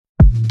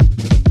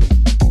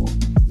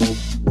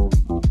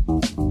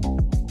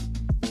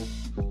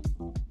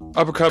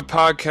Uppercut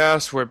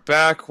podcast. We're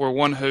back. We're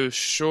one host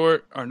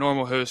short. Our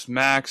normal host,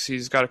 Max,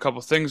 he's got a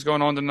couple things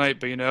going on tonight,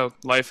 but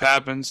life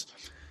happens.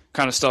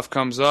 Kind of stuff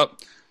comes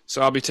up.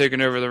 So I'll be taking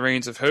over the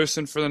reins of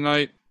hosting for the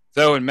night.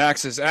 Though in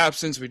Max's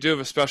absence, we do have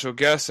a special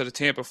guest out of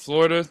Tampa,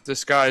 Florida.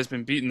 This guy has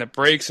been beating the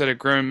brakes out of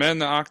grown men in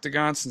the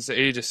octagon since the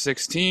age of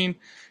 16.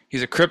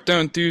 He's a crypto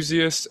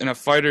enthusiast and a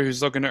fighter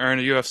who's looking to earn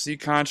a UFC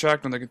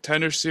contract on the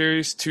Contender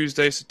Series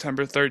Tuesday,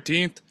 September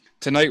 13th.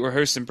 Tonight we're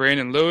hosting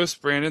Brandon Lewis.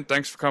 Brandon,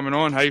 thanks for coming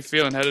on. How you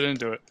feeling headed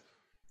into it?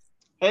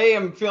 Hey,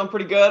 I'm feeling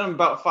pretty good. I'm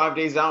about 5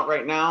 days out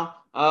right now.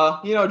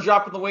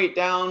 Dropping the weight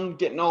down,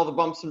 getting all the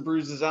bumps and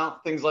bruises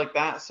out, things like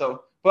that.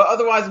 But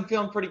otherwise, I'm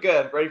feeling pretty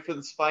good. Ready for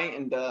this fight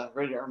and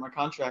ready to earn my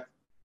contract.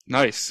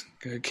 Nice.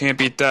 Good. Can't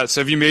beat that.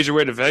 So have you made your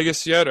way to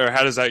Vegas yet, or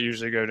how does that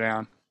usually go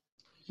down?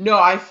 No,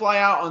 I fly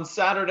out on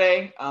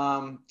Saturday.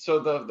 So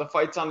the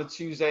fight's on a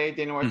Tuesday.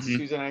 Dana White's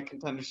Tuesday Night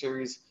Contender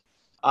Series.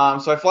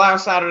 So I fly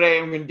out Saturday.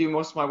 I'm going to do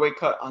most of my weight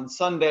cut on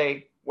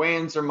Sunday.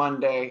 Weigh-ins are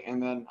Monday,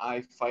 and then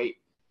I fight,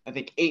 I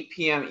think, 8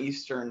 p.m.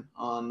 Eastern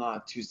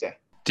on Tuesday.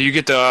 Do you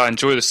get to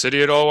enjoy the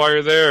city at all while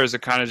you're there, or is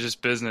it kind of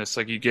just business?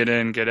 Like you get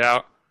in, get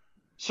out?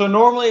 So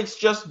normally it's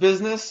just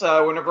business.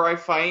 Whenever I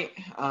fight,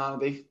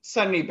 they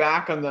send me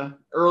back on the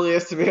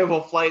earliest to be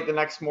able to flight the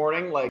next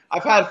morning. Like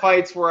I've had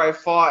fights where I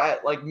fought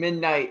at like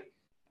midnight,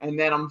 and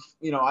then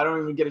I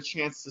don't even get a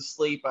chance to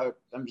sleep.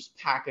 I'm just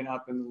packing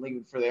up and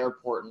leaving for the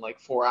airport in like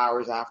 4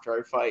 hours after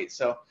I fight.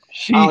 So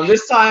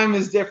this time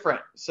is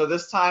different. So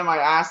this time I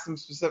asked them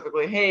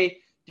specifically, hey,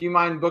 do you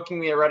mind booking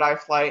me a red-eye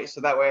flight? So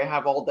that way I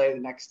have all day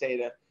the next day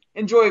to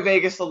enjoy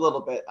Vegas a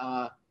little bit.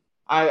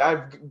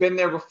 I've been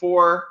there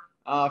before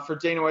for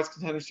Dana White's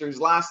Contender Series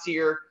last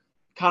year.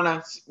 Kind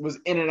of was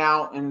in and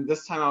out. And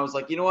this time I was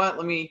like, you know what?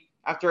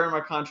 After I earn my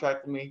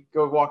contract, let me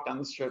go walk down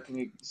the strip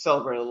and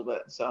celebrate a little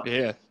bit. So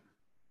Yeah.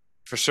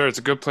 For sure, it's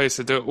a good place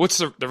to do it. What's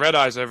the red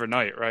eyes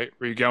overnight, right?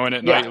 Where you go in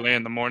at night, you land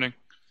in the morning?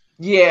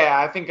 Yeah,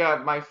 I think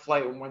my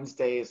flight on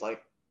Wednesday is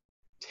like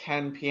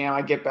 10 p.m.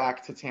 I get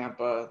back to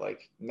Tampa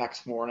like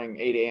next morning,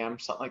 8 a.m.,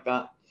 something like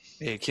that.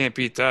 Yeah, you can't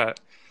beat that.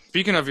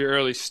 Speaking of your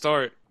early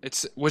start,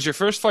 was your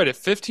first fight at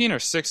 15 or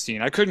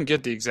 16? I couldn't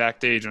get the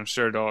exact age on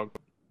Sure Dog.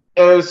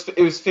 It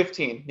was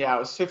 15. Yeah, I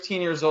was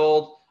 15 years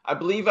old. I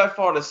believe I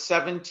fought a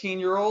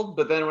 17-year-old,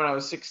 but then when I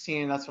was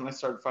 16, that's when I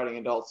started fighting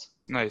adults.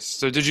 Nice.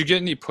 So did you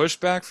get any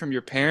pushback from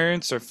your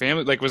parents or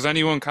family? Like, was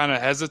anyone kind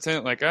of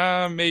hesitant, like,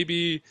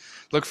 maybe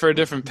look for a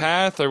different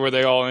path, or were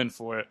they all in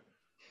for it?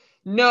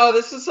 No,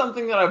 this is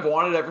something that I've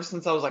wanted ever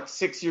since I was like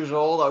 6 years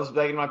old. I was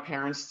begging my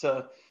parents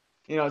to,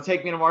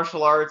 take me to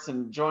martial arts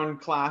and join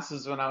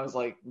classes when I was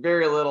like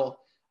very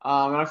little.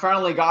 And I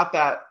finally got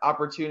that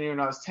opportunity when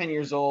I was 10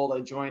 years old.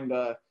 I joined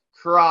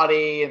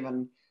karate, and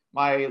then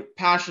my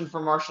passion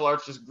for martial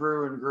arts just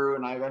grew and grew,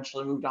 and I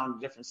eventually moved on to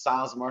different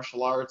styles of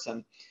martial arts.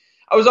 And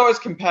I was always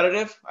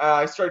competitive.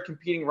 I started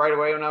competing right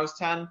away when I was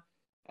 10,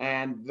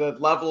 and the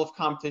level of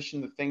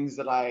competition, the things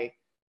that I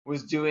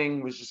was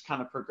doing was just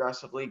kind of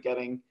progressively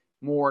getting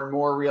more and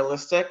more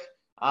realistic.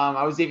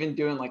 I was even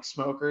doing like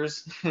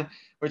smokers,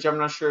 which I'm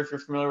not sure if you're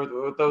familiar with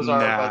what those are,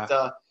 Nah.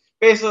 but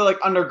basically like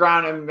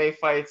underground MMA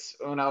fights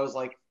when I was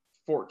like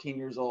 14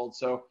 years old.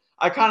 So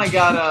I kind of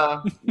got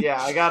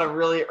I got a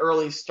really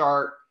early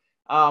start.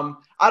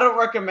 I don't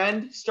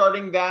recommend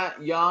starting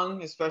that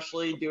young,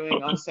 especially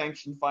doing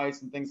unsanctioned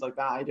fights and things like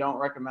that. I don't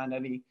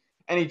recommend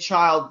any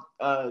child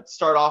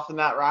start off in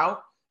that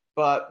route.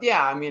 But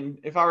yeah, I mean,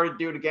 if I were to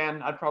do it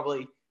again, I'd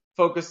probably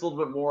focus a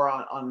little bit more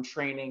on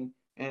training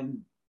and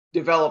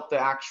develop the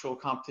actual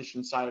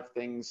competition side of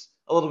things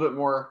a little bit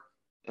more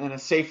in a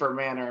safer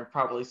manner, and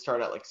probably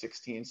start at like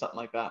 16, something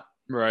like that.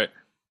 Right.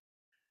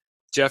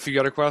 Jeff, you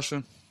got a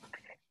question?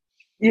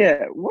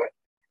 Yeah, what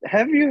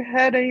have you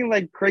had any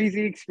like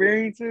crazy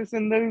experiences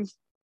in those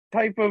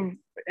type of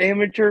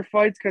amateur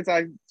fights? Because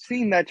I've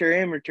seen that your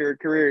amateur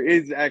career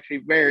is actually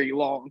very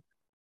long.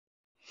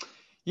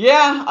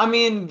 Yeah, I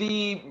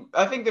mean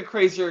I think the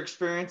crazier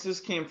experiences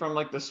came from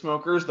like the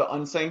smokers, the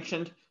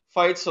unsanctioned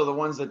fights, so the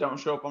ones that don't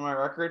show up on my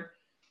record.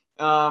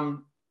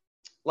 Um,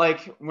 like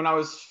when I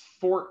was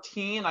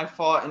 14, I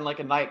fought in like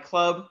a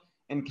nightclub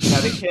in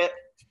Connecticut,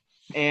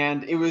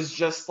 and it was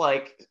just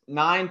like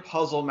 9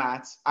 puzzle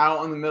mats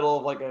out in the middle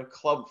of like a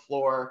club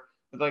floor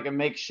with like a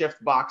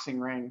makeshift boxing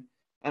ring.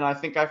 And I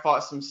think I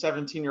fought some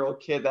 17-year-old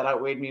kid that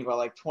outweighed me by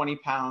like 20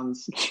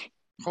 pounds.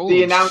 Holy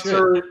shit.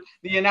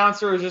 The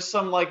announcer was just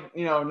some like,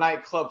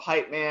 nightclub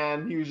hype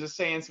man. He was just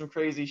saying some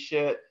crazy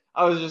shit.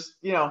 I was just,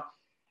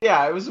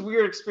 yeah, it was a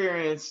weird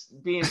experience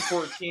being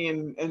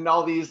 14 and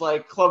all these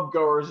like club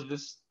goers are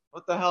just,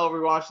 what the hell are we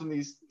watching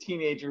these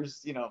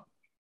teenagers, Oh,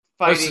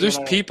 fighting so there's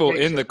in a people in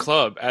the makeshift.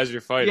 club as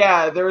you're fighting.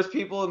 Yeah, there was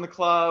people in the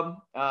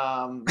club.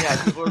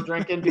 People were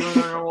drinking, doing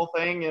their normal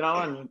thing,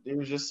 and it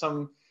was just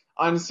some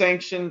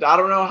unsanctioned. I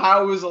don't know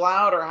how it was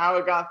allowed or how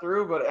it got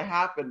through, but it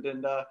happened.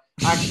 And I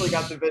actually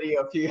got the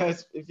video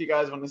if you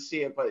guys want to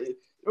see it. But it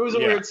was a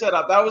Yeah. weird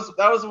setup. That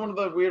was one of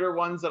the weirder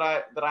ones that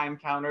I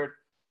encountered.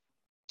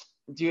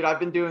 Dude, I've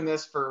been doing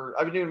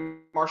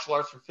martial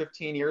arts for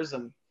 15 years,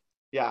 and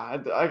yeah,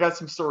 I got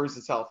some stories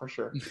to tell for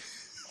sure.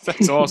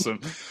 That's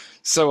awesome.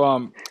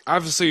 So,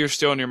 obviously you're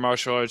still in your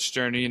martial arts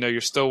journey,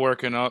 you're still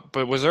working up,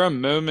 but was there a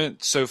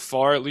moment so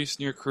far, at least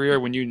in your career,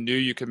 when you knew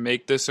you could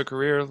make this a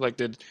career? Like,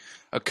 did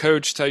a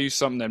coach tell you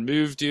something that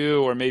moved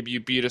you, or maybe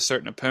you beat a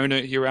certain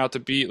opponent you were out to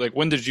beat? Like,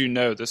 when did you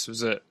know this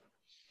was it?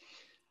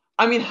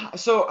 I mean,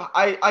 so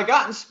I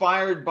got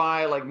inspired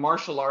by like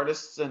martial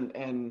artists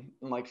and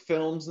like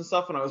films and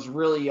stuff when I was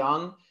really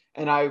young.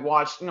 And I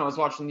watched, I was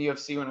watching the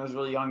UFC when I was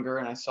really younger,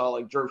 and I saw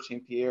like George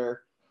St.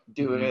 Pierre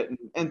do Hmm. it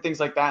and things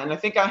like that. And I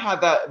think I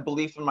had that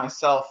belief in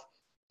myself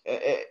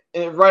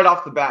right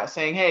off the bat,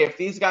 saying, hey, if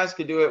these guys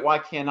could do it, why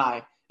can't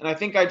I? And I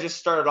think I just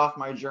started off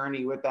my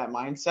journey with that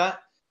mindset,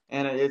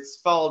 and it's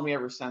followed me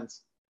ever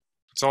since.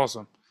 It's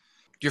awesome.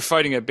 You're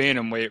fighting at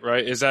bantamweight,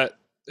 right? Is that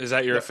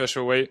your Yep.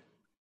 official weight?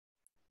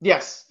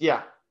 Yes.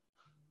 Yeah.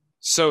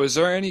 So is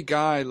there any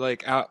guy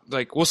like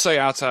we'll say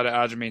outside of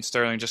Aljamain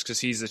Sterling just because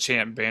he's the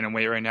champ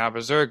bantamweight right now, but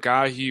is there a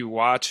guy who you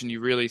watch and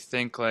you really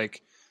think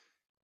like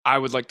I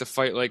would like to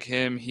fight like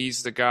him?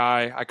 He's the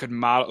guy I could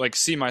model like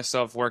see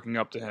myself working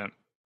up to him.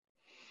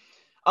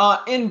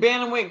 In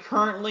bantamweight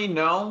currently,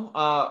 no.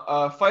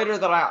 A fighter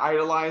that I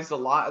idolized a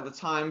lot at the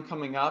time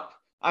coming up,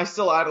 I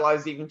still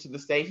idolize even to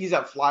this day. He's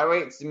at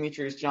flyweight. It's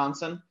Demetrius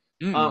Johnson.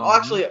 Mm-hmm.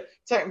 Actually,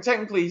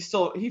 technically,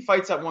 he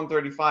fights at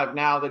 135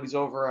 now that he's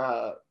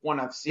over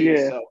 1FC.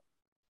 Yeah.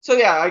 So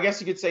yeah, I guess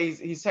you could say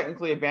he's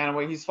technically a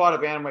bantamweight. He's fought a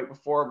bantamweight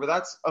before, but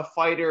that's a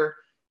fighter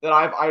that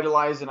I've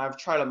idolized and I've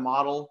tried to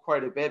model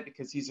quite a bit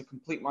because he's a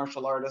complete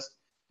martial artist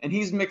and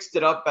he's mixed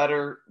it up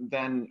better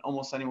than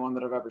almost anyone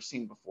that I've ever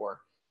seen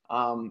before.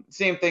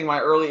 Same thing. My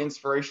early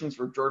inspirations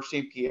were George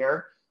St.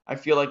 Pierre. I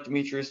feel like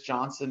Demetrius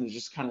Johnson is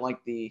just kind of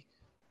like the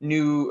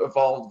new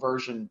evolved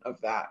version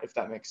of that, if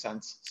that makes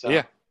sense. So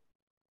Yeah.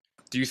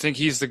 Do you think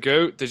he's the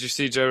GOAT? Did you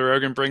see Joe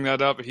Rogan bring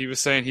that up? He was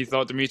saying he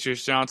thought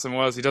Demetrius Johnson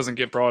was. He doesn't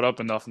get brought up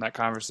enough in that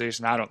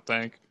conversation, I don't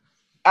think.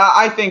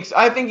 I think so.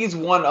 I think he's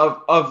one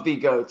of the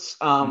goats.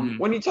 Hmm.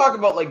 When you talk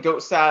about like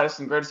goat status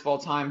and greatest of all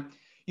time,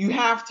 you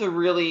have to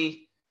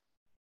really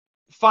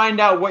find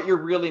out what you're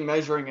really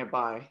measuring it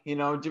by.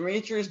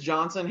 Demetrius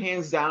Johnson,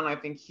 hands down, I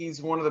think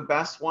he's one of the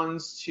best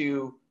ones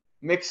to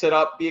mix it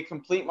up, be a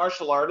complete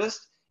martial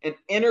artist, and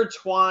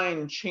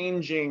intertwine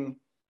changing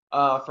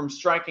from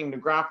striking to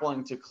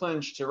grappling to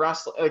clinch to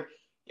wrestling. Like,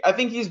 I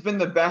think he's been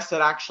the best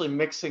at actually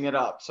mixing it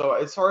up. So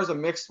as far as a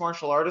mixed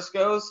martial artist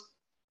goes,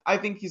 I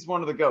think he's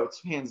one of the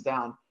goats, hands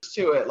down.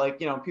 To it, like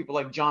people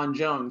like John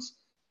Jones.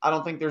 I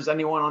don't think there's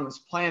anyone on this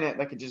planet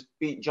that could just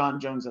beat John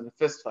Jones in a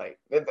fist fight.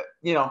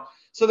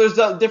 So there's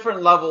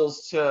different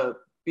levels to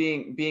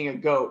being a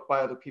goat by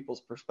other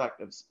people's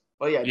perspectives.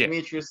 But yeah, Yeah.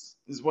 Demetrius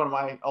is one of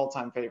my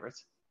all-time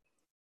favorites.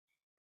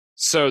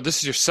 So this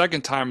is your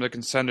second time in the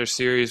Contender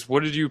Series.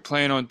 What did you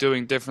plan on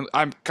doing different?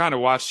 I kind of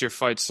watched your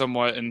fight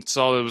somewhat and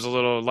saw it was a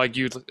little, like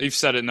you've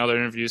said it in other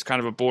interviews, kind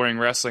of a boring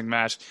wrestling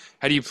match.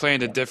 How do you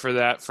plan to differ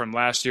that from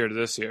last year to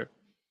this year?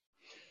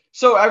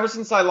 So ever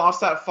since I lost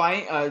that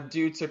fight,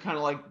 due to kind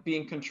of like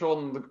being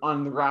controlled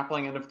on the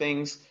grappling end of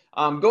things,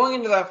 going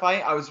into that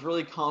fight, I was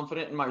really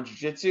confident in my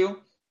jiu-jitsu,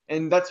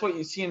 and that's what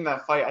you see in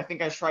that fight. I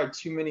think I tried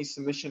too many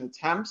submission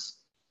attempts,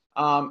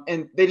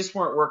 and they just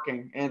weren't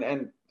working,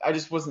 and I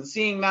just wasn't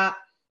seeing that.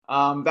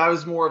 That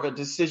was more of a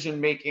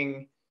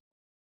decision-making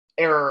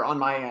error on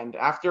my end.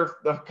 After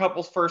the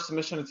couple first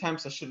submission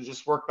attempts, I should have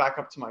just worked back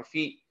up to my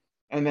feet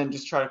and then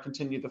just try to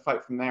continue the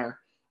fight from there.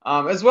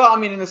 As well, I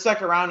mean, in the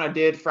second round, I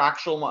did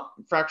fracture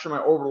my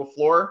orbital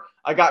floor.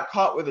 I got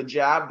caught with a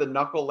jab. The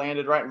knuckle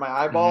landed right in my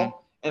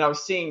eyeball, and I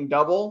was seeing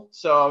double,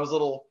 so I was a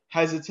little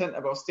hesitant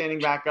about standing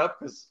back up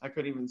because I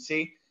couldn't even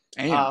see.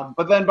 Damn.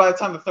 But then by the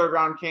time the third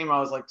round came,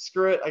 I was like,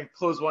 screw it. I could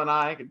close one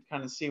eye. I could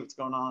kind of see what's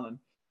going on and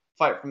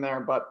fight from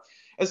there. But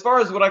as far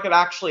as what I could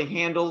actually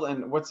handle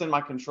and what's in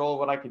my control,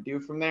 what I could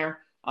do from there,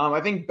 I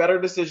think better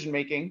decision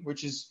making,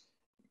 which is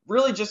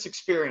really just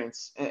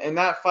experience. In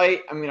that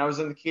fight, I mean, I was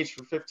in the cage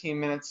for 15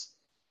 minutes.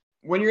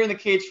 When you're in the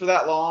cage for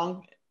that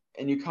long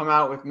and you come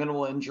out with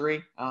minimal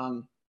injury,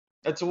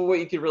 that's what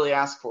you could really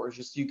ask for. Is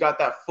just you got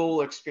that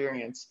full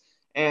experience.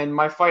 And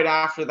my fight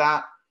after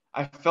that,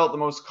 I felt the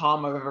most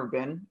calm I've ever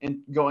been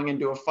in going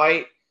into a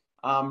fight.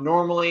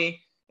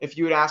 Normally, if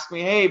you would ask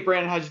me, hey,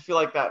 Brandon, how'd you feel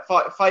like that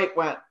fight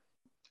went?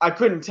 I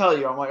couldn't tell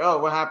you. I'm like, oh,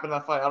 what happened in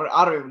that fight?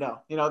 I don't even know.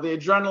 The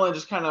adrenaline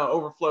just kind of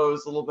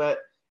overflows a little bit,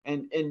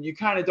 and you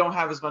kind of don't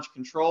have as much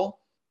control.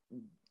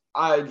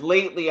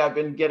 Lately, I've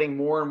been getting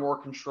more and more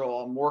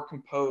control. I'm more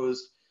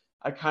composed.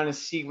 I kind of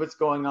see what's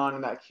going on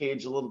in that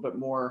cage a little bit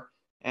more,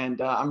 and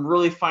I'm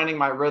really finding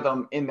my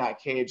rhythm in that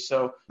cage.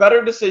 So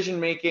better decision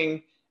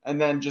making, and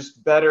then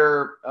just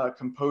better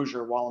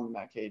composure while I'm in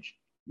that cage.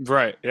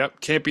 Right.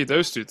 Yep. Can't be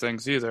those two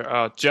things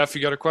either. Jeff,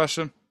 you got a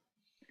question?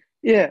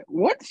 Yeah.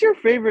 What's your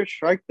favorite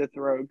strike to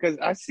throw? Because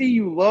I see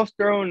you love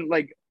throwing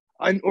like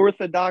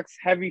unorthodox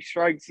heavy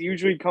strikes,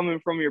 usually coming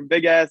from your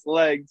big ass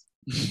legs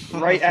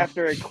right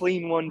after a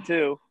clean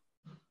 1-2.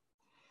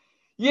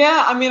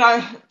 Yeah, I mean,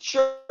 I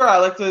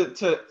like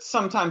to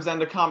sometimes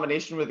end a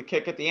combination with a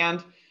kick at the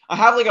end. I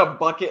have like a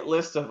bucket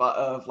list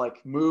of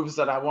like moves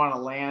that I want to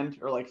land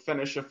or like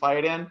finish a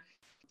fight in.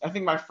 I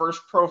think my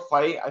first pro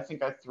fight, I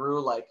think I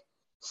threw like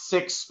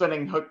 6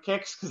 spinning hook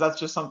kicks because that's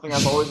just something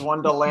I've always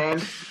wanted to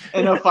land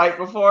in a fight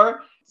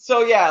before.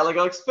 So yeah,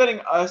 like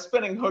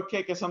spinning hook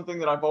kick is something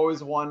that I've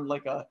always won,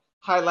 like a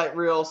highlight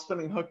reel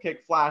spinning hook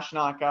kick flash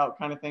knockout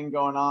kind of thing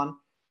going on.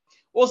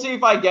 We'll see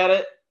if I get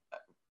it.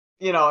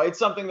 It's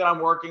something that I'm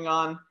working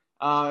on.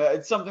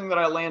 It's something that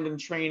I land in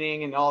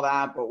training and all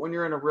that. But when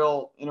you're in a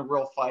real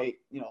fight,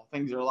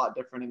 things are a lot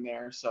different in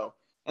there. So,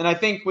 and I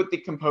think with the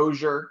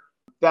composure,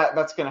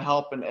 that's going to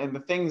help. And the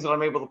things that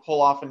I'm able to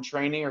pull off in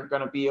training are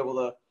going to be able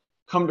to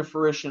come to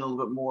fruition a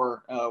little bit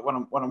more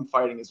when I'm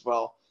fighting as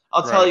well.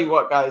 I'll tell you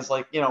what, guys.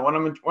 Like when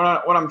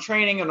I'm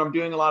training and I'm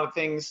doing a lot of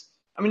things.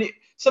 I mean,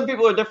 some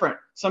people are different.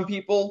 Some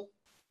people,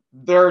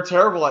 they're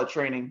terrible at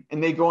training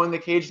and they go in the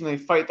cage and they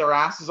fight their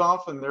asses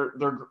off and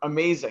they're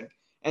amazing.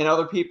 And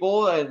other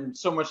people, and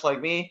so much like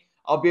me,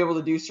 I'll be able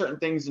to do certain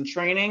things in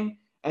training.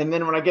 And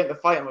then when I get in the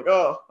fight, I'm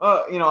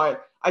like,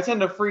 I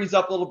tend to freeze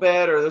up a little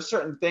bit, or there's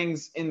certain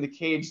things in the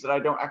cage that I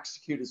don't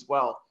execute as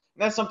well.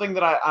 And that's something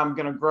that I'm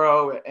going to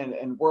grow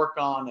and work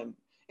on. And,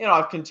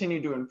 I've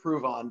continued to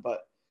improve on.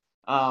 But,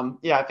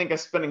 I think a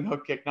spinning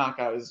hook kick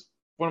knockout is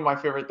one of my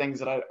favorite things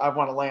that I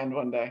want to land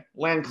one day.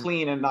 Land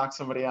clean and knock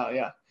somebody out,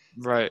 yeah.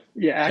 Right.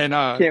 Yeah,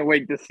 I can't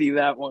wait to see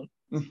that one.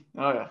 Oh,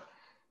 yeah.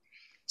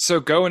 So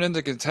going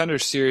into Contender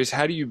Series,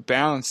 how do you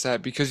balance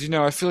that? Because,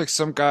 I feel like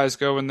some guys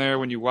go in there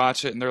when you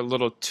watch it and they're a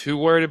little too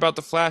worried about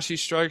the flashy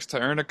strikes to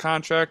earn a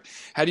contract.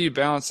 How do you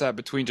balance that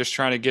between just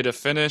trying to get a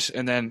finish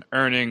and then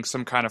earning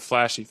some kind of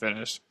flashy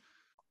finish?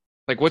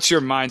 Like, what's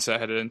your mindset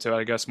headed into it,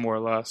 I guess, more or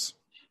less?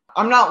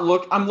 I'm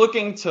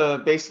looking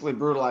to basically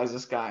brutalize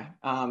this guy.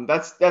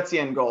 That's the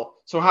end goal.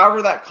 So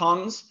however that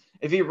comes,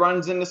 if he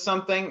runs into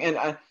something,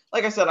 and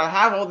like I said, I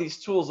have all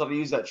these tools that I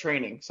use at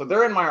training. So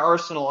they're in my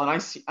arsenal and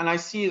I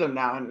see them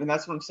now. And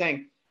that's what I'm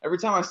saying. Every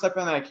time I step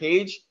in that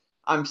cage,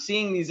 I'm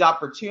seeing these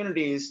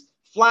opportunities,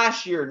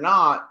 flashy or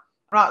not.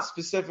 I'm not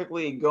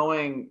specifically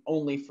going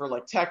only for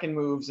like Tekken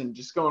moves and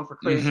just going for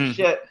crazy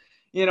shit.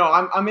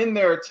 I'm in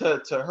there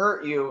to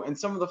hurt you. And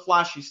some of the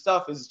flashy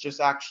stuff is just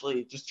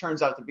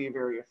turns out to be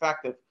very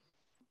effective.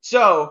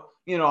 So,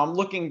 I'm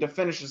looking to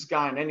finish this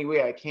guy in any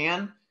way I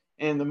can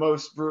in the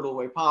most brutal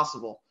way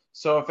possible.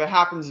 So if it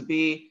happens to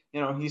be,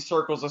 he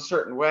circles a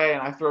certain way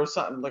and I throw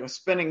something like a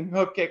spinning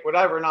hook kick,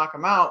 whatever, knock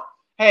him out.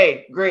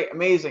 Hey, great,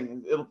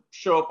 amazing. It'll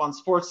show up on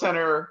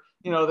SportsCenter,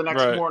 the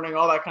next morning,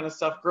 all that kind of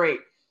stuff. Great.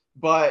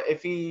 But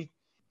if he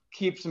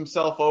keeps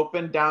himself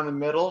open down the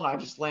middle and I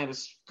just land a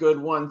good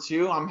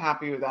 1-2, I'm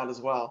happy with that as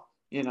well.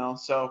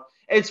 So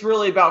it's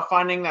really about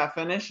finding that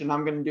finish and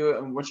I'm going to do it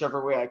in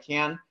whichever way I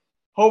can.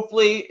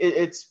 Hopefully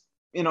it's,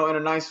 in a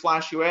nice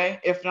flashy way.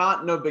 If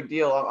not, no big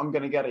deal. I'm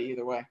going to get it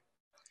either way.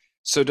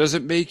 So does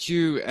it make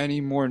you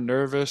any more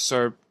nervous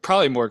or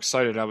probably more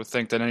excited, I would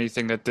think, than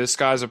anything that this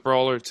guy's a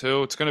brawler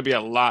too? It's going to be a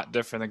lot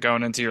different than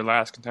going into your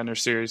last Contender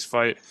Series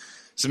fight.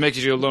 Does it make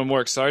you a little more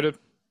excited?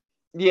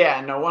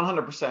 Yeah, no,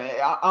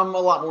 100%. I'm a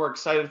lot more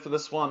excited for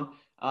this one.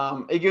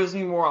 It gives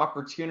me more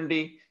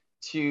opportunity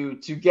to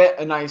get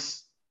a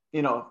nice,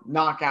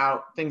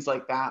 knockout, things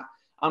like that,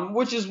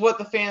 which is what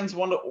the fans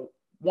want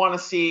to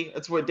see.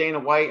 It's what Dana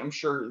White, I'm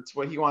sure it's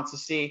what he wants to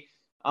see.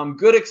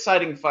 Good,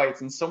 exciting fights.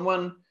 And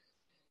someone,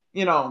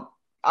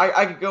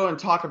 I could go and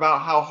talk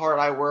about how hard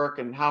I work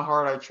and how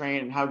hard I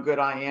train and how good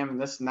I am and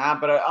this and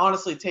that, but it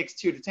honestly takes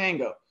two to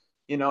tango.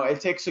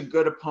 It takes a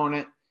good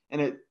opponent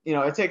and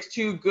it takes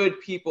two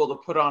good people to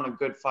put on a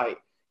good fight.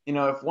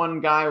 If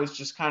one guy was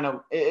just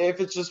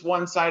if it's just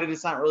one-sided,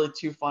 it's not really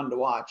too fun to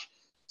watch.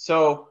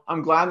 So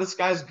I'm glad this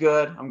guy's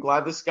good. I'm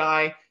glad this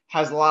guy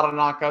has a lot of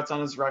knockouts on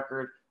his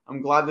record.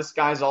 I'm glad this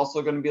guy's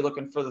also going to be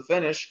looking for the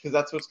finish because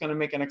that's what's going to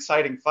make an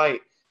exciting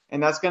fight.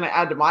 And that's going to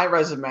add to my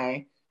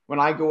resume. When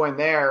I go in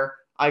there,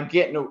 I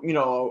get,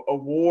 a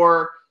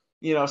war,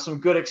 some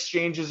good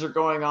exchanges are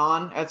going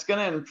on. It's going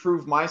to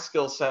improve my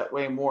skill set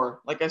way more.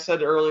 Like I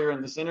said earlier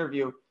in this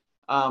interview,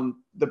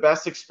 the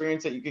best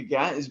experience that you could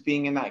get is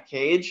being in that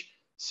cage.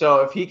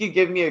 So if he could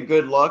give me a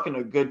good look and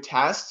a good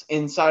test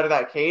inside of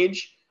that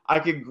cage, I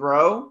could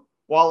grow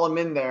while I'm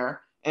in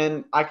there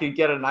and I could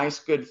get a nice,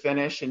 good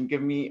finish and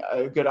give me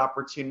a good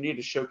opportunity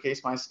to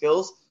showcase my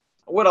skills.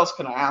 What else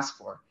can I ask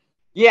for?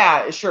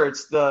 Yeah, sure,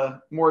 it's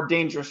the more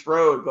dangerous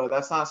road, but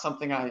that's not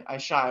something I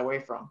shy away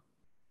from.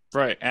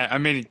 Right. I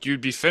mean,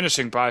 you'd be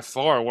finishing by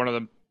far one of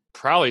the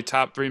probably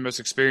top 3 most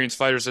experienced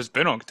fighters that's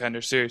been on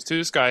Contender Series, too.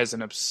 This guy has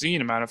an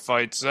obscene amount of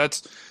fights. So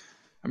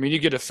you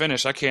get a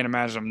finish. I can't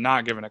imagine him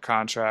not giving a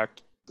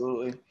contract.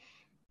 Absolutely.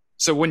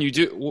 So when you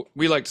do,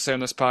 we like to say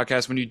on this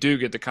podcast, when you do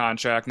get the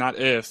contract, not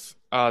if,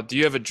 do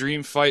you have a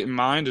dream fight in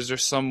mind? Is there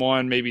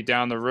someone maybe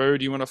down the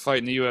road you want to fight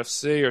in the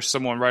UFC or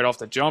someone right off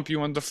the jump you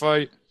want to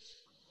fight?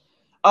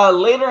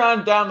 Later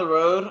on down the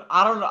road,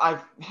 I don't know.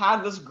 I've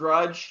had this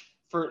grudge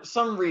for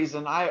some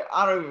reason. I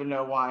don't even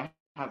know why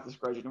I have this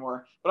grudge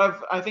anymore.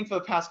 But I think for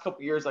the past couple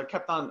of years, I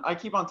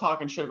keep on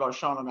talking shit about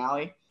Sean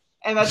O'Malley.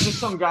 And that's just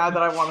some guy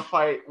that I want to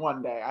fight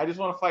one day. I just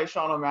want to fight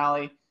Sean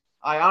O'Malley.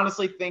 I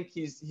honestly think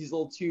he's a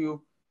little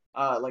too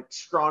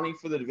scrawny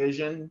for the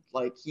division.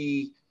 Like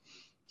he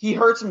he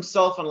hurts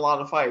himself in a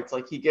lot of fights.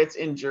 Like he gets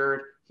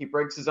injured, he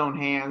breaks his own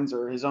hands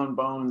or his own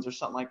bones or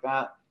something like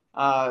that.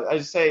 I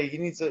just say he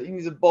needs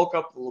to bulk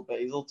up a little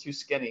bit. He's a little too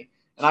skinny.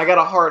 And I got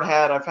a hard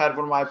head. I've had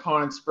one of my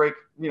opponents break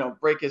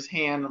his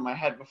hand on my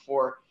head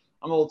before.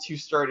 I'm a little too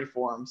sturdy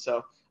for him.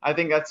 So I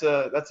think that's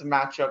a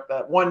matchup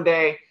that one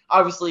day,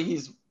 obviously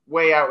he's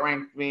way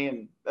outranked me,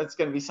 and that's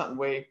going to be something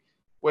way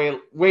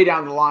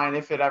down the line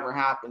if it ever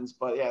happens.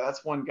 But yeah,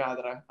 that's one guy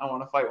that I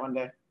want to fight one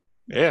day.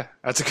 Yeah,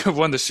 that's a good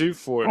one to shoot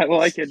for. I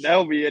like it.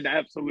 That'll be an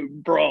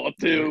absolute brawl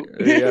too.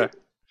 Yeah.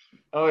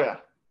 Oh yeah.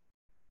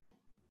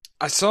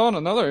 I saw in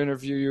another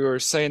interview you were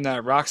saying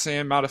that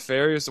Roxanne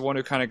Modafferi is the one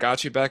who kind of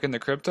got you back into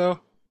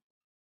crypto.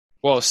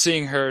 Well,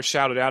 seeing her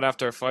shouted out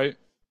after a fight.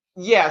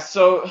 Yeah,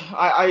 so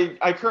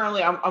I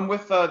currently I'm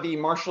with the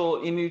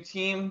Marshall Inu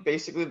team.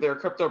 Basically, they're a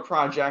crypto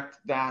project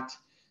that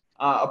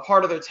a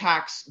part of their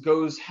tax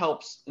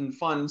helps and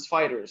funds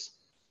fighters.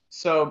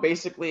 So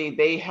basically,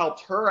 they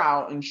helped her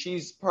out, and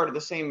she's part of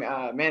the same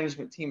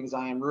management team as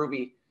I am,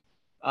 Ruby.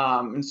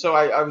 And so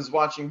I was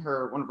watching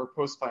one of her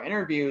post-fight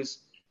interviews,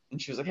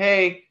 and she was like,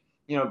 "Hey,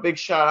 big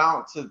shout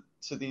out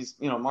to these,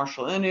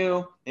 Marshall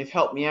Inu. They've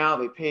helped me out.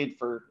 They paid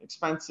for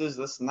expenses,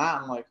 this and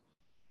that." I'm like,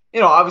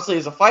 obviously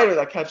as a fighter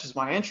that catches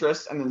my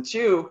interest. And then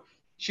two,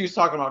 she was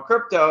talking about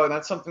crypto, and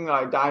that's something that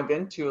I dived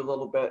into a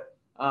little bit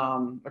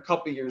a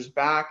couple years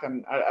back,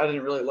 and I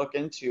didn't really look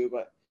into,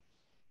 but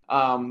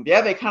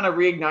they kind of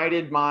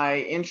reignited my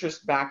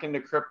interest back into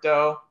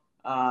crypto.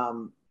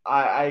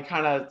 I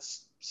kind of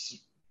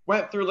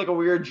went through like a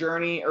weird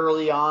journey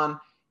early on,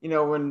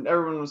 when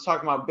everyone was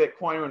talking about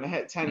Bitcoin when it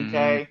hit 10K.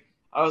 Mm-hmm.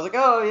 I was like,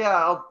 oh yeah,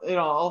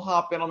 I'll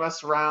hop in, I'll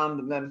mess around,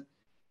 and then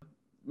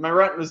my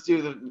rent was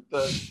due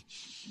the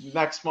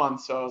next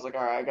month, so I was like,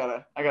 all right,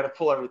 I gotta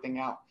pull everything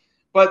out.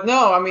 But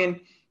no, I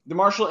mean, the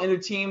Marshall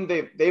Inu team,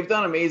 they've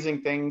done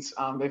amazing things.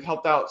 They've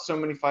helped out so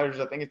many fighters.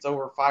 I think it's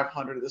over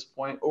 500 at this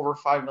point, over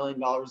 $5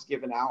 million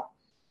given out.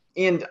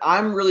 And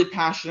I'm really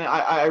passionate.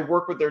 I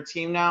work with their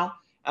team now,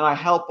 and I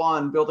help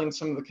on building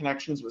some of the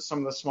connections with some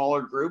of the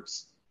smaller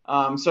groups.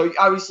 So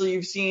obviously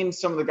you've seen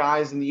some of the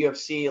guys in the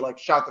UFC like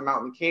shout them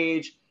out in the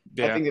cage.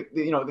 Yeah. I think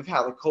they've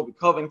had like Colby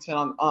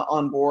Covington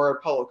on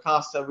board, Paulo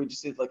Costa. We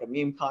just did like a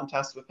meme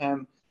contest with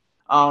him.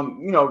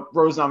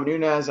 Rose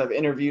Namajunas, I've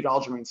interviewed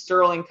Aljamain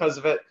Sterling because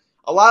of it.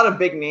 A lot of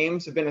big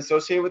names have been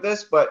associated with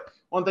this, but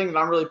one thing that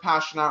I'm really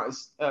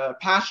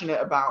passionate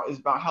about is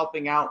about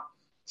helping out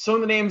some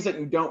of the names that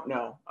you don't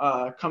know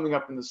coming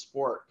up in the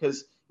sport.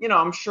 Because,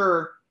 I'm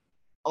sure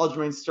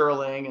Aljamain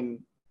Sterling and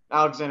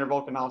Alexander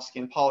Volkanovski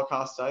and Paulo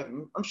Costa,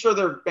 I'm sure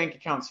their bank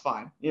account's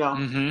fine.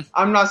 Mm-hmm.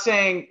 I'm not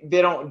saying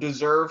they don't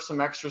deserve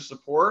some extra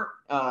support,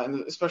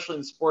 and especially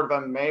in the sport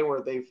of MMA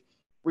where they've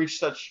reached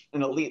such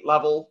an elite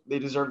level, they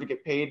deserve to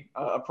get paid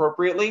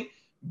appropriately.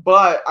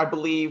 But I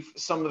believe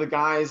some of the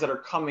guys that are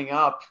coming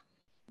up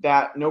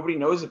that nobody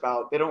knows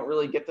about, they don't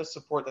really get the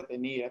support that they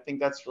need. I think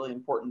that's really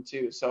important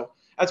too. So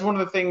that's one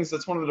of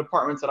the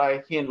departments that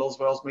I handle, as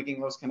well as making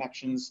those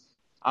connections.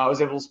 I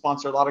was able to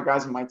sponsor a lot of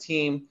guys on my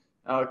team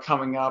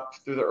coming up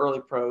through the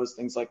early pros,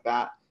 things like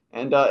that.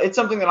 And it's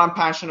something that I'm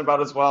passionate about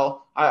as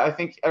well. I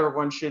think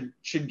everyone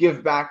should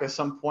give back at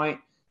some point.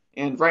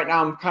 And right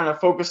now I'm kind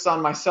of focused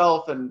on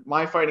myself and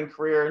my fighting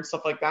career and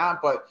stuff like that.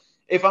 But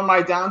if on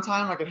my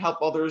downtime I can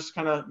help others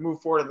kind of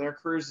move forward in their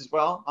careers as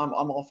well, I'm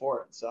all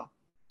for it. So.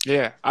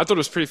 Yeah, I thought it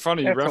was pretty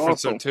funny you That's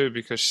referenced awesome. her too,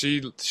 because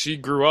she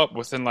grew up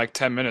within like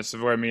 10 minutes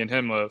of where me and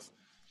him live.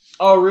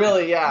 Oh,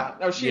 really? Yeah.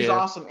 No, she's Yeah.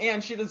 awesome.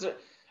 And she does it.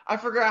 I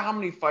forgot how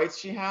many fights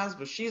she has,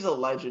 but she's a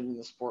legend in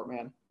the sport,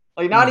 man.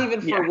 Like not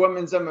even for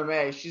women's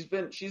MMA.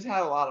 She's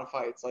had a lot of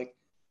fights. Like,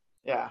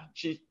 yeah,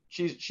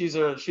 she's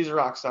a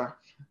rock star.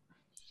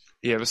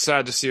 Yeah, it was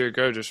sad to see her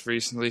go just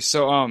recently.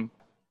 So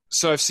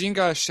I've seen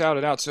guys shout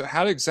it out. So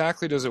how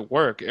exactly does it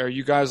work? Are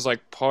you guys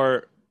like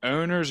part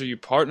owners? Are you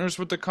partners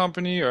with the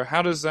company, or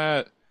how does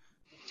that?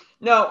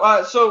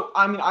 No, so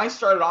I mean, I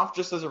started off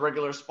just as a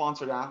regular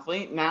sponsored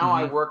athlete. Now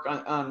Mm-hmm. I work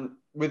on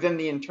within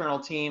the internal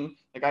team.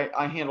 Like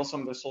I handle some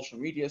of the social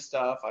media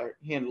stuff. I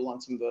handle on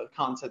some of the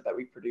content that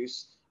we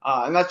produce,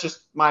 and that's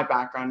just my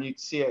background. You can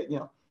see it.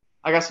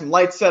 I got some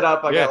lights set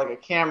up. I got like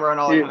a camera and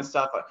all that kind of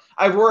stuff.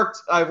 I've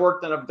worked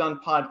and I've done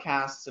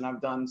podcasts and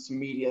I've done some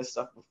media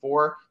stuff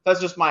before.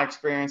 That's just my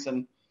experience.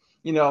 And,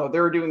 they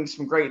were doing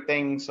some great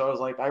things. So I was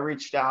like, I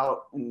reached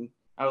out and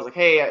I was like,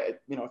 hey,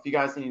 if you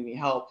guys need any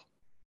help,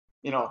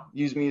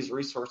 use me as a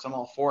resource. I'm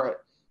all for it.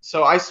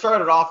 So I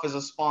started off as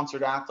a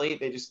sponsored athlete.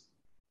 They just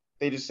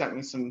sent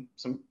me some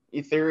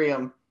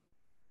Ethereum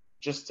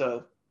just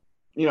to,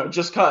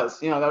 just cause,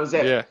 that was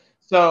it. Yeah.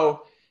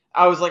 So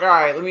I was like, all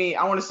right,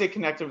 I want to stay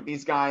connected with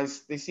these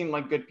guys. They seem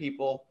like good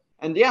people.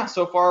 And yeah,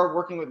 so far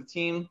working with the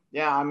team,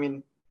 yeah, I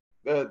mean,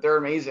 they're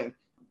amazing.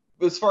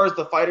 As far as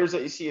the fighters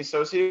that you see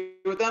associated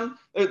with them,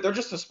 they're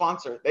just a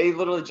sponsor. They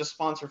literally just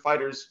sponsor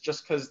fighters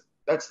just because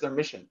that's their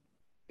mission.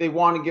 They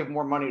want to give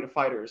more money to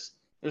fighters.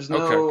 There's no.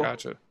 Okay,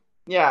 gotcha.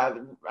 Yeah,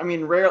 I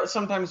mean,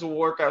 sometimes we'll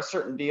work out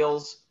certain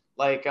deals.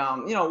 Like,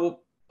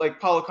 like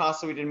Paulo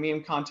Costa, we did a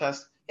meme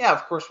contest. yeah,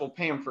 of course we'll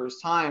pay him for his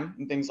time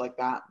and things like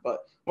that. But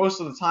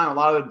most of the time, a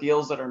lot of the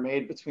deals that are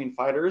made between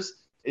fighters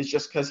is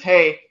just because,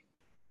 hey,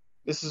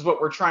 this is what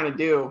we're trying to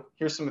do.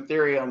 Here's some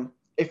Ethereum.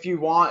 If you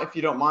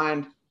don't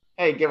mind,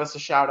 hey, give us a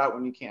shout out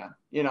when you can.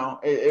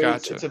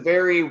 Gotcha. It's a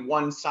very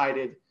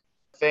one-sided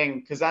thing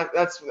because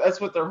that's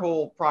what their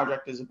whole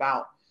project is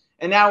about.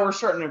 And now we're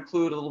starting to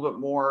include a little bit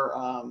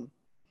more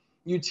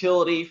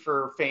utility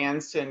for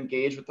fans to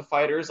engage with the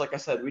fighters. Like I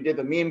said, we did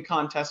the meme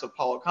contest with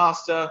Paulo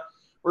Costa.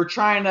 We're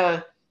trying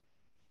to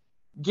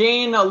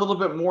gain a little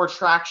bit more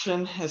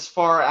traction as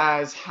far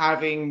as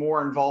having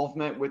more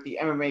involvement with the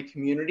MMA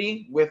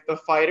community with the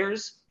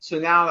fighters. So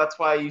now that's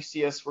why you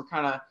see us, we're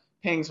kind of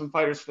paying some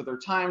fighters for their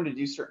time to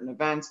do certain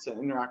events, to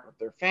interact with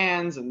their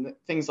fans and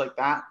things like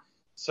that.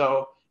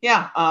 So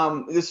yeah,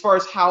 as far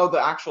as how the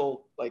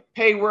actual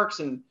pay works,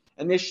 and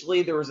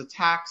initially there was a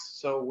tax.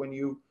 So when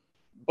you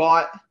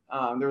bought,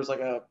 there was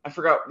I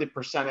forgot the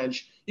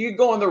percentage. You could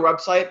go on their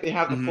website. They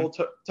have the full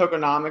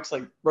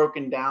tokenomics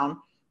broken down.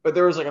 But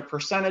there was a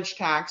percentage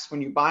tax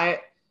when you buy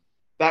it.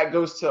 That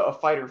goes to a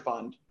fighter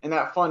fund. And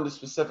that fund is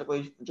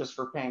specifically just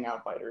for paying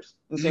out fighters.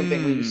 And same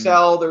thing when you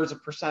sell, there's a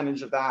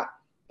percentage of that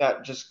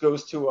just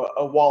goes to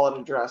a wallet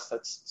address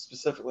that's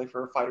specifically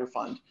for a fighter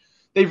fund.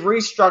 They've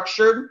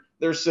restructured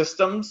their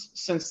systems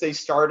since they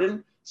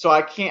started. So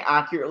I can't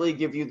accurately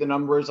give you the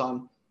numbers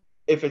on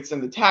if it's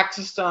in the tax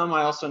system.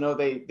 I also know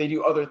they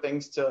do other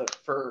things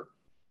for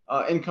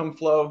income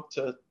flow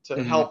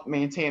to help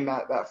maintain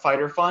that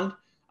fighter fund.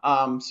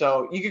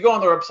 So you could go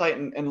on their website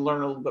and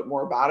learn a little bit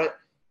more about it.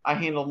 I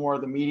handle more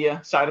of the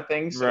media side of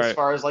things. Right. As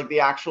far as the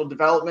actual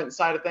development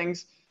side of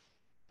things.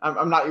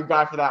 I'm not your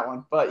guy for that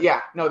one, but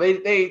yeah, no,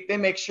 they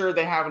make sure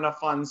they have enough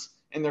funds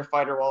in their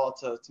fighter wallet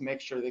to make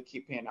sure they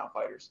keep paying out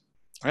fighters.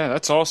 Yeah,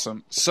 that's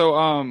awesome.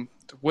 So,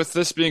 with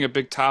this being a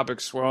big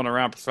topic swirling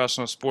around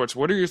professional sports,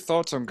 what are your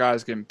thoughts on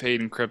guys getting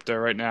paid in crypto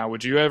right now?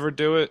 Would you ever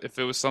do it if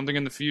it was something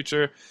in the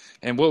future?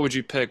 And what would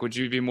you pick? Would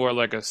you be more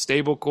like a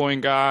stable coin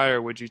guy,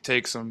 or would you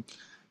take some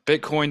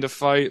Bitcoin to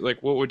fight?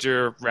 What would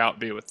your route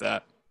be with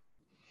that?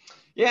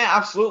 Yeah,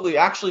 absolutely.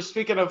 Actually,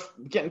 speaking of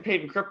getting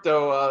paid in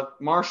crypto,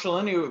 Marshall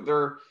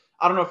Inu,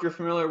 I don't know if you're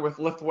familiar with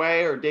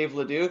Lithway or Dave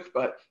Leduc,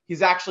 but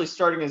he's actually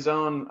starting his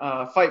own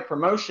fight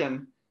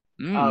promotion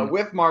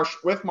with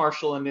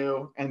Marshall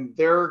Inu, and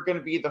they're going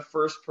to be the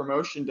first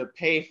promotion to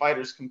pay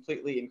fighters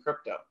completely in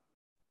crypto.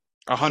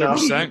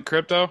 100%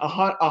 crypto?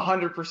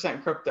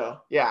 100%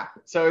 crypto, yeah.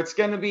 So it's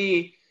going to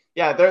be,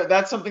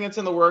 that's something that's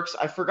in the works.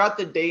 I forgot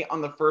the date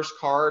on the first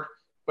card,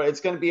 but it's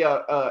going to be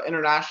a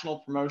international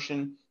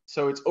promotion.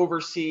 So it's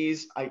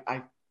overseas.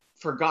 I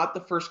forgot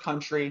the first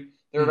country.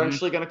 They're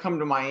eventually going to come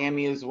to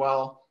Miami as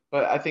well.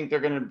 But I think they're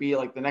going to be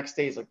the next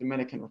days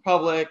Dominican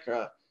Republic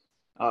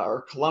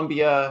or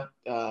Colombia.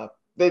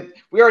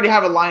 We already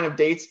have a line of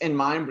dates in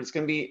mind, but it's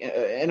going to be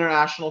an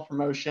international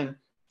promotion.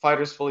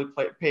 Fighters fully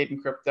paid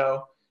in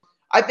crypto.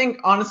 I think,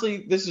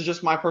 honestly, this is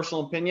just my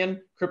personal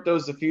opinion. Crypto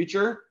is the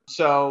future.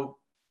 So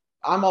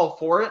I'm all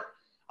for it.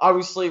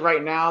 Obviously,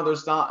 right now,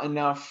 there's not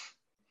enough.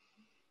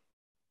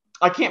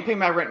 I can't pay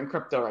my rent in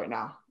crypto right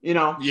now,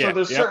 Yeah, so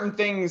there's certain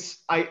things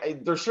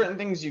there's certain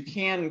things you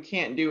can and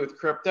can't do with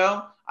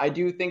crypto. I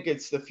do think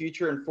it's the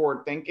future and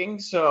forward thinking.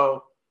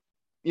 So,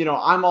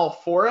 I'm all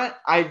for it.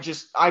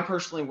 I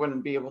personally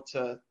wouldn't be able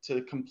to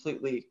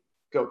completely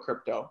go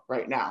crypto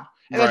right now.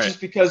 And that's just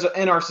because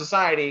in our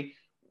society,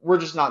 we're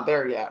just not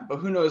there yet. But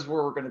who knows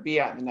where we're going to be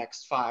at in the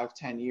next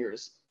 5-10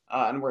 years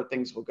and where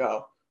things will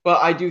go.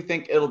 But I do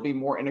think it'll be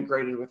more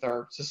integrated with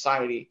our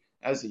society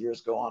as the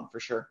years go on, for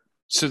sure.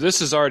 So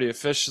this is already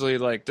officially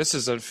this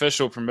is an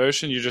official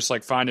promotion. You're just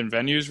finding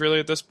venues really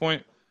at this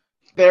point?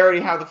 They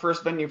already have the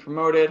first venue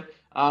promoted.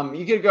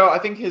 You could go, I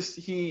think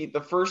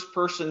the first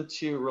person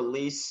to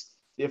release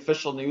the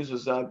official news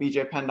was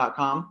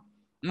bjpen.com.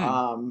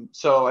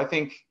 So I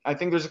think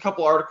there's a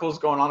couple articles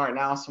going on right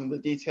now, some of the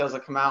details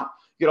that come out.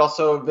 You could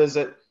also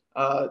visit,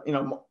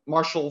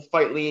 Marshall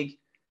Fight League,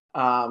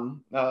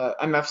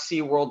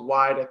 MFC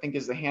Worldwide, I think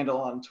is the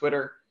handle on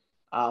Twitter.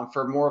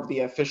 For more of the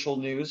official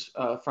news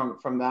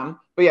from them.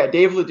 But yeah,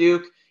 Dave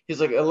Leduc,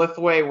 he's a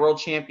Lithway world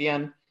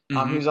champion. He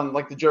was on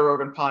the Joe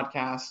Rogan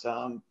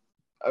podcast.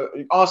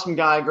 Awesome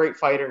guy, great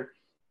fighter.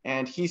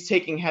 And he's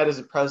taking head as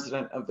a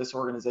president of this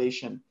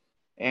organization.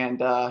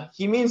 And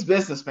he means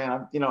business,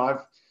 man.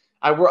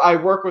 I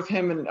work with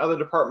him in other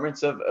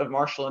departments of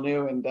Marshall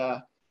Inu,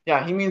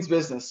 and he means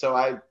business. So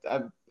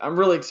I'm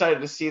really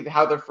excited to see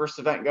how their first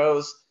event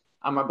goes.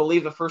 I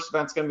believe the first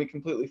event's going to be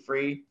completely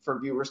free for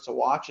viewers to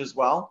watch as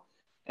well.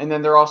 And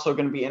then they're also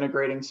going to be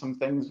integrating some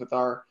things with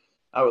our,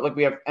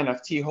 we have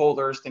NFT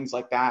holders, things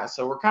like that.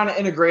 So we're kind of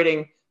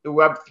integrating the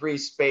Web3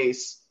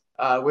 space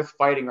with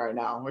fighting right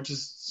now, which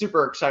is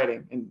super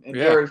exciting and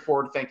very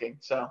forward thinking.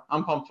 So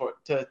I'm pumped for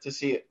it to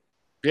see it.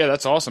 Yeah,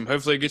 that's awesome.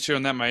 Hopefully it gets you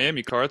on that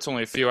Miami card. It's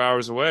only a few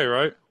hours away,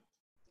 right?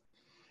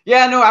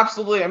 Yeah, no,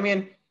 absolutely.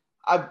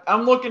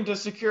 I'm looking to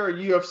secure a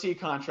UFC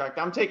contract.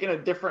 I'm taking a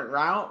different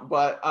route,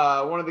 but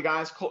one of the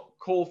guys,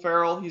 Cole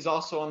Farrell, he's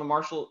also on the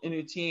Marshall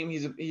Inu team.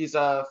 He's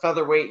a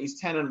featherweight.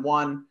 He's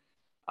 10-1.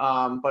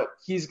 But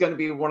he's going to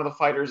be one of the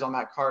fighters on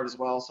that card as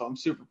well. So I'm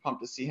super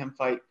pumped to see him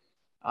fight.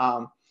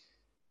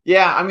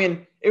 Yeah, I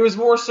mean, it was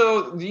more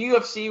so the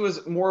UFC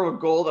was more of a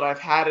goal that I've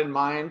had in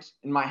mind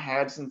in my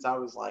head since I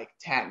was like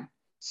 10.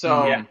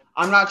 So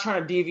I'm not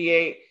trying to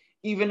deviate,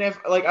 even if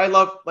like I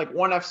love like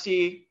ONE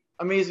FC,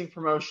 amazing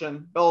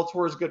promotion,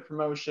 Bellator is good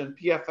promotion,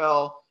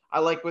 PFL, I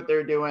like what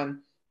they're doing.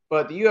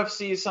 But the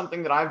UFC is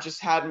something that I've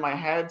just had in my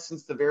head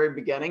since the very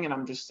beginning, and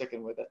I'm just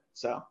sticking with it.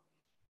 So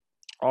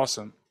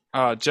awesome.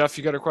 Jeff,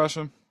 you got a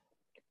question?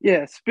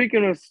 Yeah,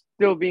 speaking of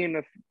still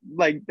being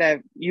like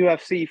that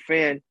UFC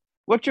fan,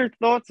 what's your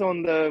thoughts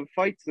on the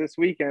fights this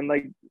weekend?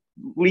 Like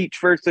Leach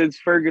versus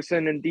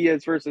Ferguson and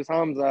Diaz versus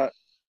Hamzat.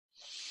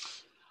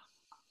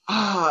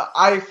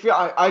 I'm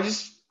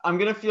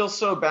gonna feel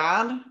so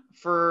bad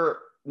for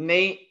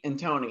Nate and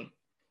Tony.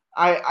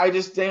 I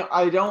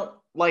don't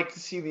like to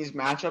see these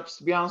matchups,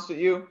 to be honest with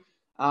you.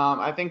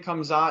 I think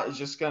Hamzat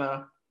is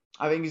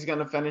I think he's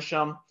gonna finish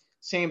him.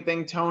 Same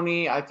thing,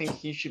 Tony. I think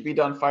he should be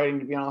done fighting,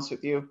 to be honest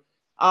with you.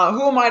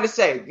 Who am I to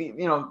say?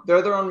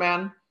 They're their own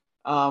men.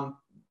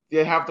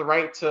 They have the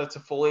right to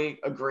fully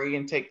agree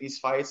and take these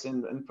fights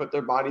and put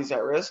their bodies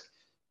at risk.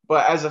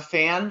 But as a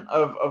fan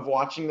of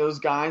watching those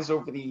guys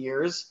over the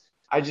years,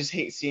 I just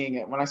hate seeing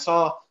it. When I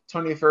saw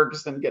Tony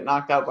Ferguson get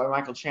knocked out by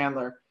Michael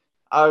Chandler,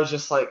 I was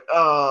just like,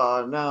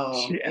 oh,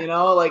 no. Yeah.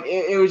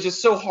 It was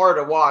just so hard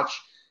to watch.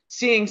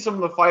 Seeing some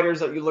of the fighters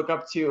that you look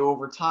up to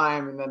over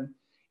time, and then,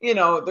 you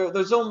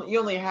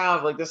only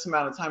have like this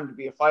amount of time to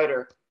be a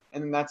fighter,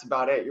 and then that's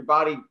about it. Your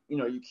body,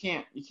 you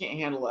can't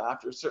handle it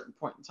after a certain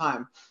point in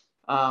time.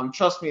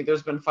 Trust me,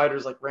 there's been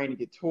fighters like Randy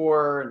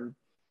Couture and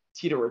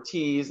Tito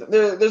Ortiz.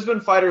 There's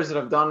been fighters that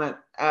have done it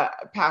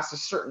past a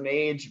certain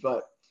age,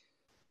 but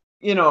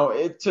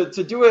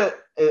to do it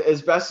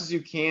as best as you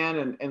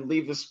can and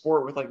leave the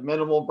sport with like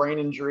minimal brain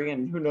injury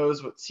and who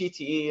knows what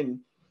CTE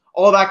and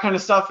all that kind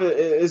of stuff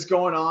is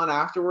going on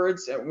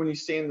afterwards when you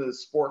stay in the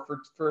sport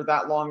for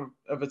that long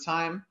of a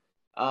time.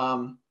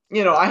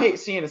 I hate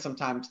seeing it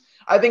sometimes.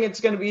 I think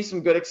it's going to be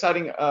some good,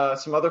 exciting,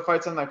 some other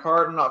fights on that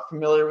card. I'm not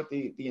familiar with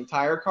the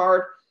entire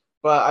card,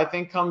 but I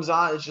think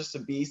Hamzat is just a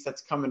beast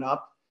that's coming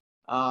up.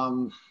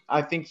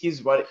 I think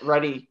he's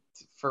ready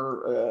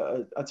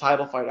for a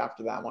title fight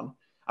after that one.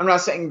 I'm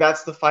not saying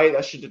that's the fight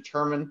that should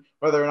determine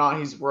whether or not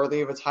he's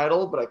worthy of a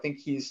title, but I think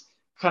he's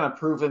kind of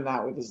proven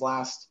that with his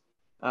last,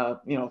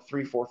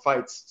 3-4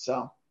 fights.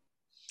 So.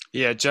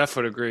 Yeah, Jeff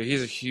would agree.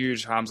 He's a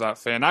huge Hamzat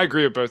fan. I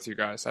agree with both you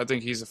guys. I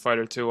think he's a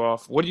fighter too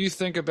off. What do you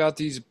think about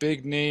these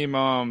big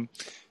name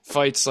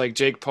fights like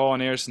Jake Paul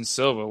and Anderson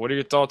Silva? What are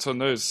your thoughts on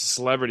those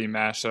celebrity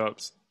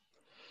mashups?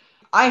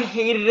 I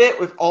hated it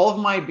with all of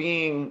my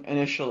being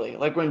initially.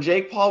 Like when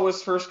Jake Paul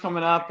was first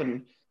coming up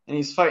and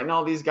he's fighting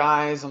all these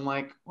guys, I'm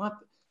like, what?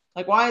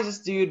 Like, why is this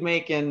dude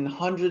making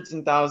hundreds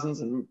and thousands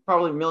and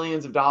probably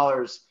millions of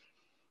dollars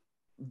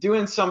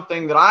doing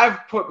something that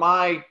I've put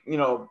my,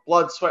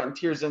 blood, sweat, and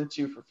tears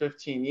into for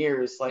 15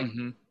 years? Like,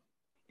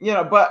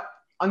 but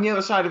on the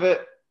other side of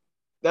it,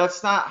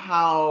 that's not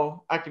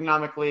how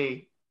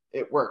economically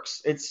it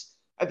works. It's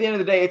at the end of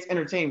the day, it's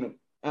entertainment.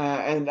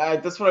 And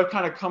that's what I've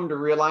kind of come to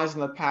realize in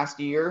the past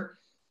year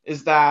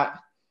is that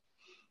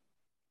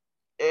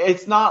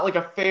it's not like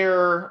a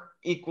fair,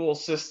 equal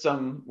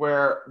system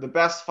where the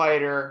best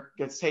fighter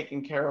gets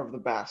taken care of the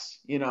best.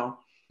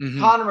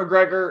 Conor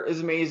McGregor is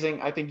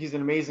amazing. I think he's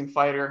an amazing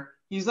fighter.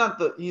 He's not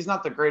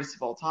the greatest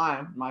of all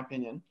time, in my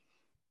opinion.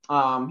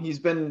 He's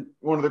been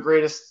one of the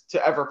greatest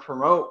to ever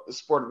promote the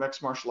sport of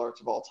mixed martial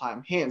arts of all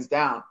time, hands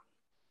down.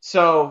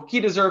 So he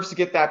deserves to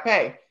get that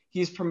pay.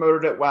 He's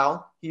promoted it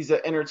well. He's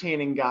an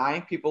entertaining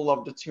guy. People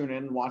love to tune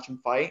in and watch him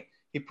fight.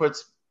 He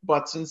puts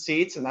butts in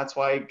seats, and that's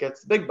why he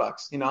gets the big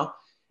bucks,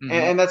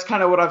 And that's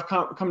kind of what I've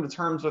come to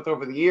terms with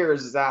over the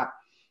years is that,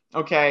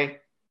 okay,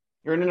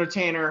 you're an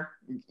entertainer.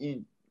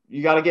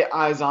 You got to get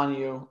eyes on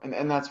you,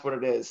 and that's what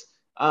it is.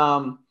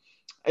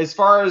 As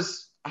far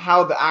as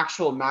how the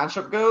actual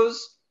matchup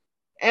goes,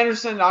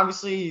 Anderson,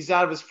 obviously, he's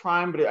out of his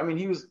prime, but I mean,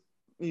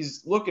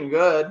 he's looking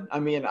good. I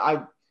mean,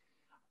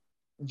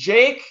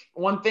 Jake,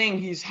 one thing,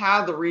 he's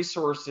had the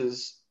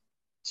resources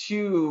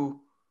to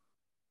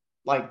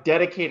like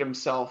dedicate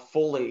himself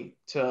fully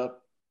to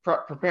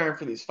preparing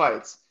for these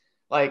fights.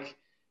 Like,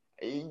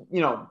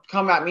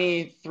 come at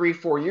me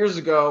 3-4 years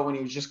ago when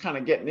he was just kind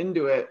of getting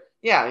into it.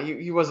 Yeah,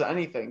 he wasn't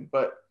anything,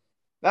 but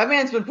that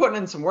man's been putting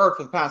in some work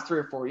for the past 3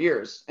 or 4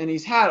 years, and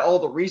he's had all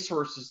the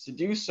resources to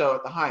do so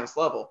at the highest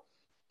level.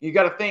 You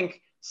got to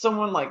think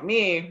someone like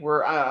me,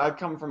 where I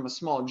come from a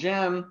small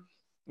gym,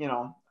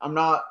 I'm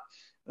not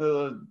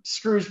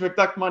Scrooge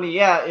McDuck money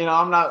yet.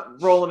 I'm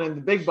not rolling in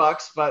the big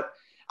bucks, but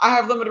I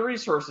have limited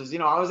resources.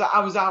 I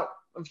was out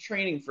of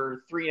training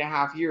for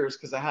 3.5 years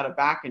because I had a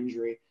back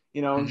injury.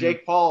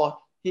 Jake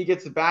Paul, he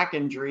gets a back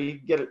injury,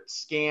 get it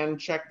scanned,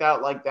 checked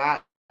out like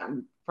that,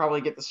 and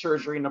probably get the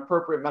surgery and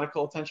appropriate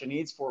medical attention he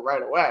needs for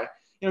right away.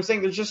 I'm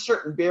saying there's just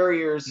certain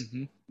barriers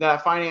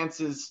that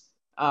finances,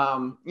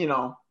 kind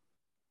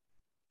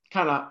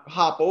of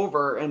hop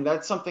over, and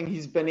that's something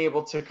he's been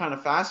able to kind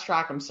of fast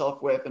track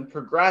himself with and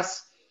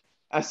progress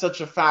at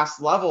such a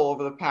fast level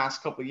over the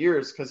past couple of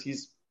years because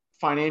he's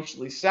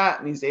financially set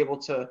and he's able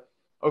to,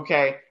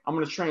 okay, I'm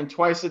going to train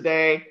twice a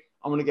day.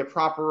 I'm going to get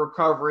proper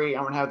recovery.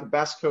 I'm going to have the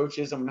best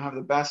coaches. I'm going to have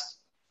the best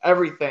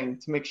everything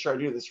to make sure I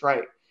do this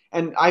right.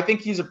 And I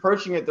think he's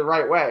approaching it the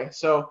right way.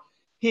 So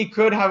he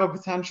could have a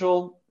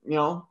potential,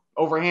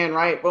 overhand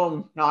right,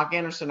 boom, knock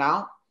Anderson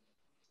out.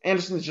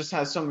 Anderson just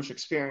has so much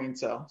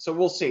experience, though. So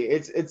we'll see.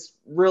 It's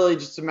really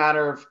just a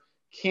matter of,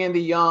 can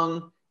the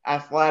young,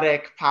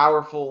 athletic,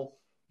 powerful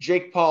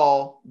Jake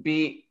Paul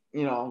beat,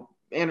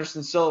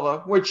 Anderson Silva,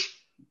 which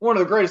one of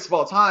the greatest of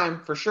all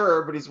time for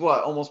sure, but he's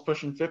almost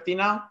pushing 50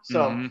 now.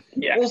 So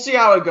We'll see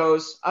how it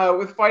goes.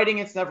 With fighting,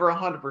 it's never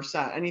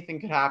 100%. Anything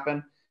could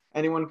happen.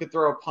 Anyone could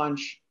throw a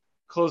punch,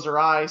 close their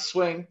eye,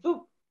 swing,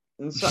 boop,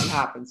 and something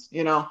happens.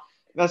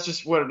 That's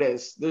just what it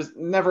is. There's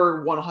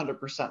never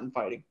 100% in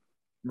fighting.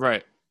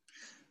 Right.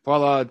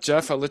 Well,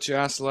 Jeff, I'll let you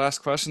ask the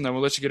last question, then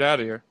we'll let you get out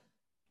of here.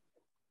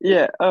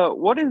 Yeah.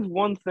 What is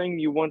one thing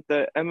you want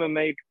the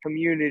MMA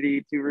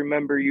community to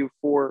remember you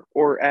for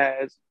or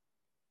as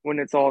when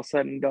it's all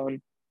said and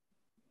done?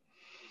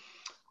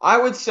 I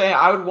would say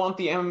I would want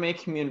the MMA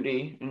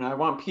community, and I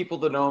want people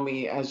to know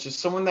me as just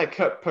someone that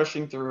kept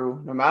pushing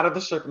through no matter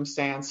the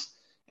circumstance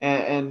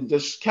and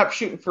just kept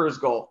shooting for his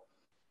goal.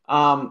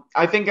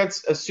 I think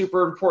that's a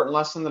super important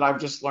lesson that I've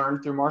just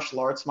learned through martial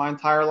arts my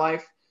entire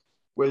life,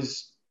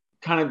 was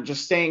kind of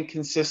just staying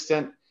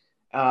consistent.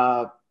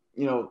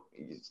 You're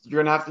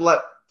going to have to let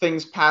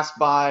things pass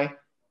by.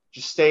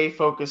 Just stay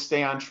focused,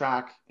 stay on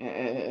track,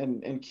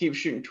 and keep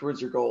shooting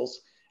towards your goals.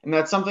 And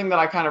that's something that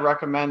I kind of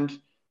recommend,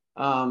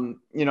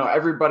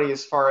 everybody,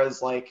 as far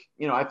as I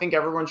think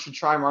everyone should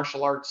try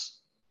martial arts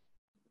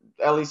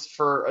at least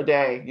for a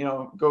day.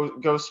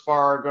 Go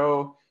spar,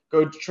 go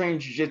train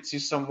jiu-jitsu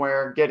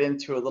somewhere, get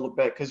into it a little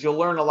bit, because you'll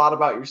learn a lot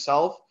about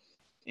yourself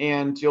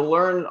and you'll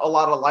learn a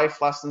lot of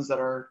life lessons that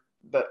are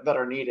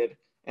needed.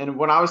 And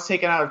when I was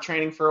taken out of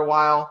training for a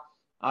while,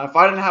 if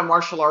I didn't have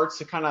martial arts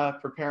to kind of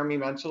prepare me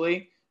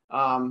mentally,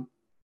 I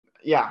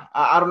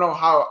don't know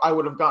how I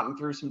would have gotten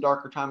through some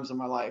darker times in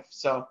my life.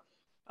 So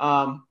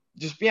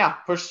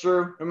push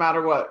through no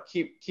matter what.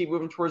 Keep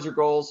moving towards your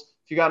goals.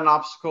 If you got an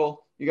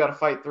obstacle, you got to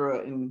fight through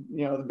it. And,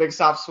 the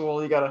biggest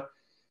obstacle you got to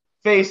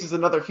face is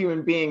another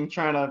human being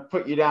trying to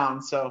put you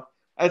down. So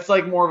it's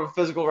like more of a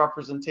physical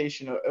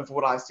representation of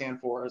what I stand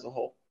for as a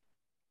whole.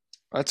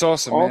 That's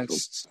awesome, man.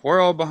 We're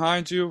all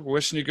behind you. We're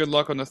wishing you good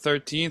luck on the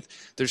 13th.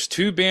 There's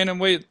 2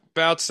 bantamweight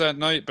bouts that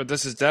night, but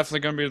this is definitely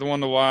going to be the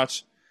one to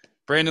watch.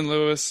 Brandon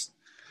Lewis,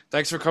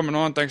 thanks for coming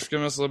on. Thanks for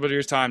giving us a little bit of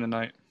your time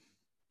tonight.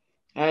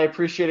 I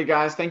appreciate it,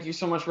 guys. Thank you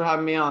so much for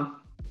having me on.